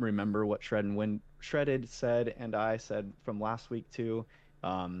 Remember what Shredded said, and I said from last week too.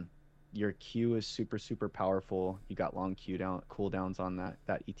 Your Q is super, super powerful. You got long cooldowns on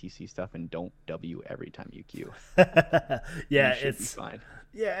that ETC stuff, and don't W every time you Q. Yeah, it's fine.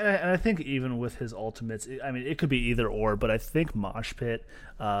 Yeah, and I think even with his ultimates, I mean, it could be either or, but I think Mosh Pit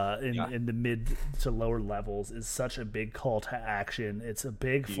in the mid to lower levels is such a big call to action. It's a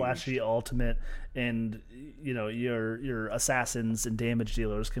big, flashy ultimate, and you know, your assassins and damage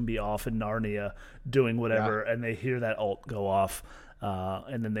dealers can be off in Narnia doing whatever, and they hear that ult go off.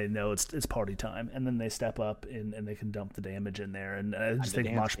 and then they know it's party time, and then they step up and they can dump the damage in there. And I just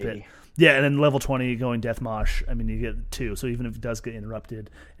think Mosh Pit, yeah. And then level 20 going Death Mosh, I mean, you get 2, so even if it does get interrupted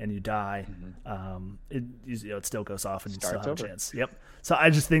and you die, it still goes off and you still have a chance. Yep. So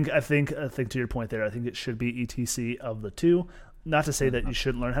I think to your point there, I think it should be ETC of the 2. Not to say that you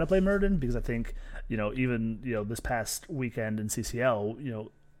shouldn't learn how to play Muradin, because I think even this past weekend in CCL,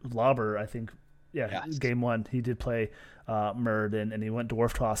 Lauber, I think. Yeah, game 1, he did play Muradin, and he went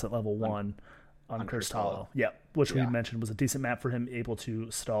Dwarf Toss at level 1 on Cursed Hollow. Yeah, which we mentioned was a decent map for him, able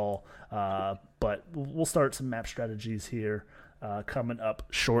to stall. But we'll start some map strategies here coming up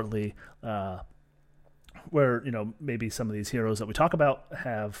shortly, where maybe some of these heroes that we talk about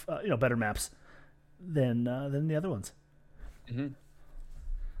have better maps than the other ones. Mm-hmm.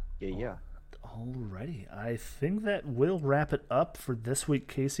 Yeah. Alrighty, I think that will wrap it up for this week.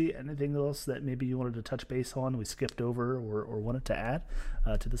 Casey, anything else that maybe you wanted to touch base on, we skipped over, or wanted to add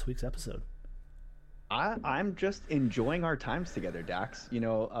to this week's episode? I'm just enjoying our times together, Dax. I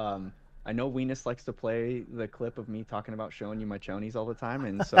know Weenus likes to play the clip of me talking about showing you my chonies all the time,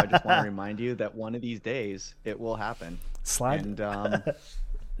 and so I just want to remind you that one of these days it will happen. Slide. And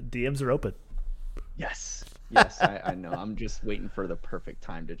DMs are open. Yes, I know. I'm just waiting for the perfect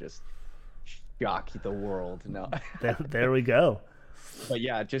time to just shock the world. No. there we go. But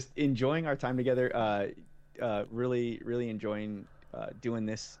yeah, just enjoying our time together. Really enjoying doing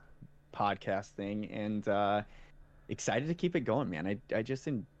this podcast thing, and excited to keep it going, man. I just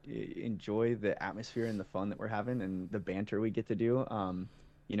enjoy the atmosphere and the fun that we're having and the banter we get to do.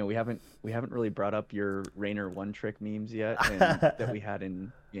 We haven't really brought up your Raynor one trick memes yet, and that we had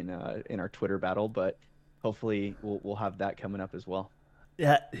in our Twitter battle, but hopefully we'll have that coming up as well.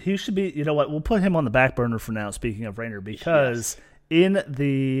 Yeah, he should be. You know what? We'll put him on the back burner for now. Speaking of Raynor, because in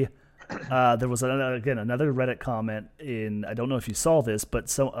the there was another Reddit comment in. I don't know if you saw this, but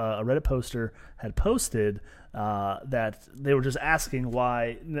a Reddit poster had posted that they were just asking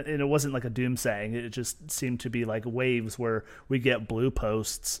why, and it wasn't like a doom saying. It just seemed to be like waves where we get blue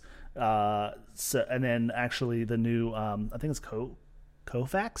posts. And then actually the new, I think it's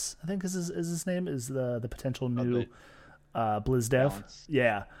Kofax. I think is his name, is the potential new. Blizz dev.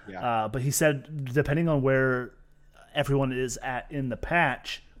 Yeah. But he said depending on where everyone is at in the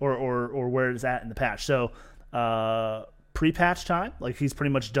patch or where it's at in the patch. So pre-patch time, like he's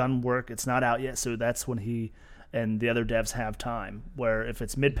pretty much done work. It's not out yet. So that's when he and the other devs have time, where if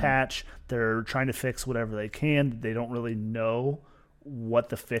it's mid-patch, they're trying to fix whatever they can. They don't really know what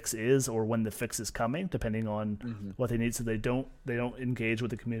the fix is or when the fix is coming, depending on what they need. So they don't engage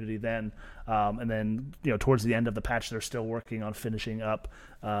with the community then. And then, towards the end of the patch, they're still working on finishing up,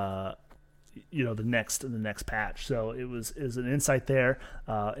 the next patch. So it was an insight there.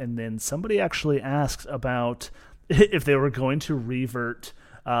 And then somebody actually asked about if they were going to revert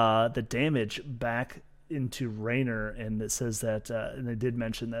the damage back into Raynor, and it says that, and they did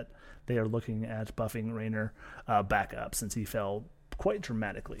mention that they are looking at buffing Raynor back up since he fell quite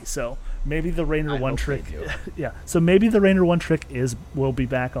dramatically. So maybe the Raynor one trick, So maybe the Raynor one trick will be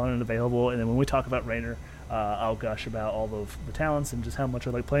back on and available. And then when we talk about Raynor, I'll gush about all of the talents and just how much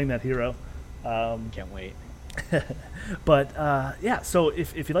I like playing that hero. Can't wait. But so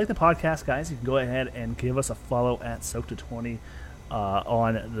if you like the podcast, guys, you can go ahead and give us a follow at Soaked20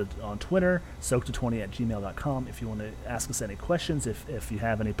 on Twitter, soaked20@gmail.com. If you want to ask us any questions, if you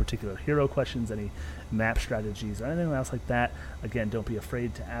have any particular hero questions, any map strategies, or anything else like that, again, don't be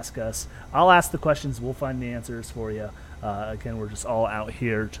afraid to ask us. I'll ask the questions. We'll find the answers for you. Again, we're just all out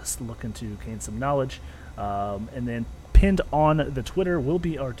here just looking to gain some knowledge. And then pinned on the Twitter will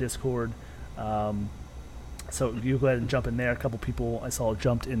be our Discord. So you go ahead and jump in there. A couple people I saw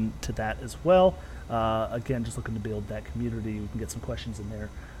jumped into that as well. Again, just looking to build that community. We can get some questions in there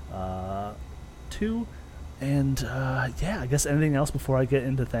too. And I guess anything else before I get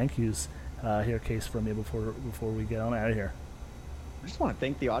into thank yous here, Case, from you before we get on out of here. I just want to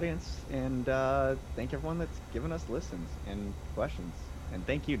thank the audience and thank everyone that's given us listens and questions. And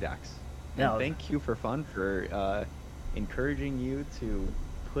thank you, Dax. And thank you for fun for encouraging you to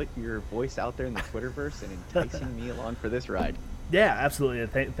put your voice out there in the Twitterverse and enticing me along for this ride. Yeah, absolutely.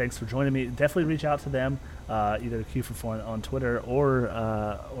 Thanks for joining me. Definitely reach out to them, either Q for Fun on Twitter or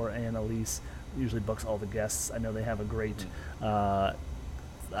Annalise. Usually books all the guests. I know they have a great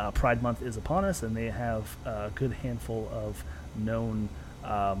Pride Month is upon us, and they have a good handful of known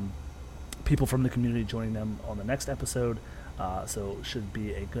people from the community joining them on the next episode. So it should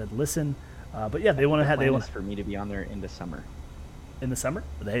be a good listen. But yeah, they want to have. They want for me to be on there in the summer. In the summer,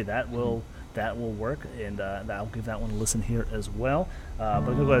 hey, that will that will work, and I'll give that one a listen here as well. But I'm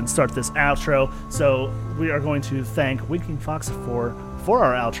going to go ahead and start this outro. So we are going to thank Winking Fox for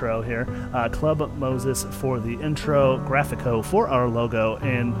our outro here, Club Moses for the intro, Graphico for our logo,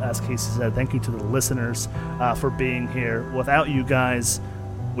 and as Casey said, thank you to the listeners for being here. Without you guys,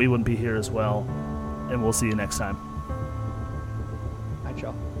 we wouldn't be here as well, and we'll see you next time. Bye,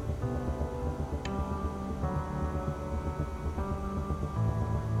 y'all.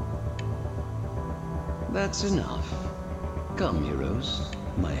 That's enough. Come, heroes.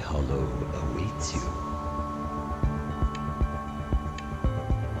 My hollow awaits you.